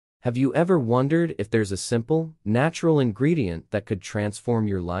Have you ever wondered if there's a simple, natural ingredient that could transform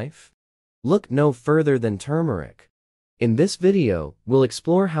your life? Look no further than turmeric. In this video, we'll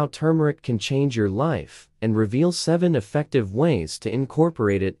explore how turmeric can change your life and reveal 7 effective ways to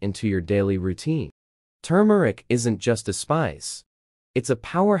incorporate it into your daily routine. Turmeric isn't just a spice. It's a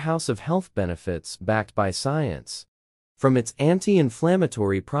powerhouse of health benefits backed by science. From its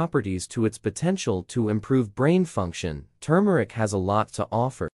anti-inflammatory properties to its potential to improve brain function, turmeric has a lot to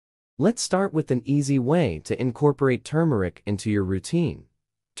offer. Let's start with an easy way to incorporate turmeric into your routine.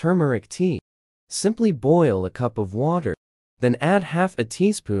 Turmeric tea. Simply boil a cup of water. Then add half a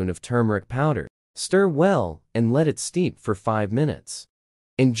teaspoon of turmeric powder. Stir well and let it steep for 5 minutes.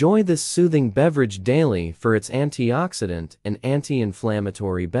 Enjoy this soothing beverage daily for its antioxidant and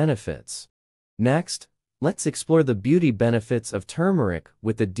anti-inflammatory benefits. Next, let's explore the beauty benefits of turmeric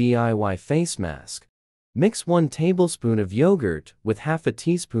with a DIY face mask. Mix 1 tablespoon of yogurt with half a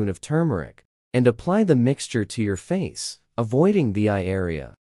teaspoon of turmeric and apply the mixture to your face, avoiding the eye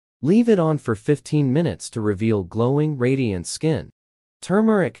area. Leave it on for 15 minutes to reveal glowing, radiant skin.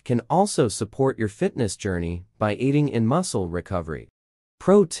 Turmeric can also support your fitness journey by aiding in muscle recovery.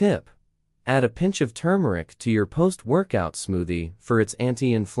 Pro tip: add a pinch of turmeric to your post-workout smoothie for its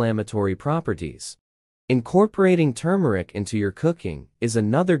anti-inflammatory properties. Incorporating turmeric into your cooking is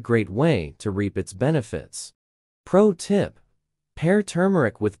another great way to reap its benefits. Pro tip: pair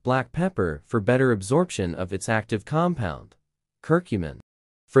turmeric with black pepper for better absorption of its active compound, curcumin.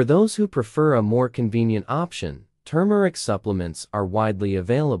 For those who prefer a more convenient option, turmeric supplements are widely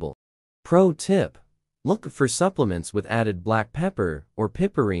available. Pro tip: look for supplements with added black pepper or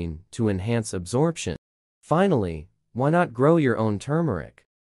piperine to enhance absorption. Finally, why not grow your own turmeric?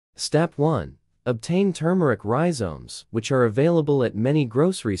 Step 1. Obtain turmeric rhizomes, which are available at many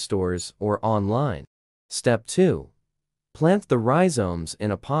grocery stores or online. Step 2. Plant the rhizomes in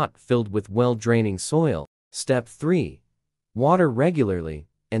a pot filled with well-draining soil. Step 3. Water regularly,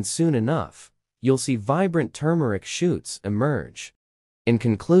 and soon enough, you'll see vibrant turmeric shoots emerge. In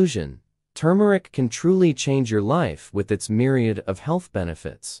conclusion, turmeric can truly change your life with its myriad of health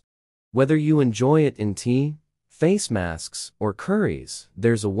benefits. Whether you enjoy it in tea, face masks, or curries,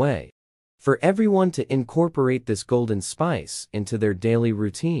 there's a way for everyone to incorporate this golden spice into their daily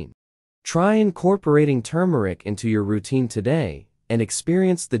routine. Try incorporating turmeric into your routine today and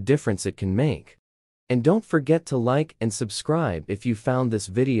experience the difference it can make. And don't forget to like and subscribe if you found this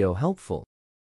video helpful.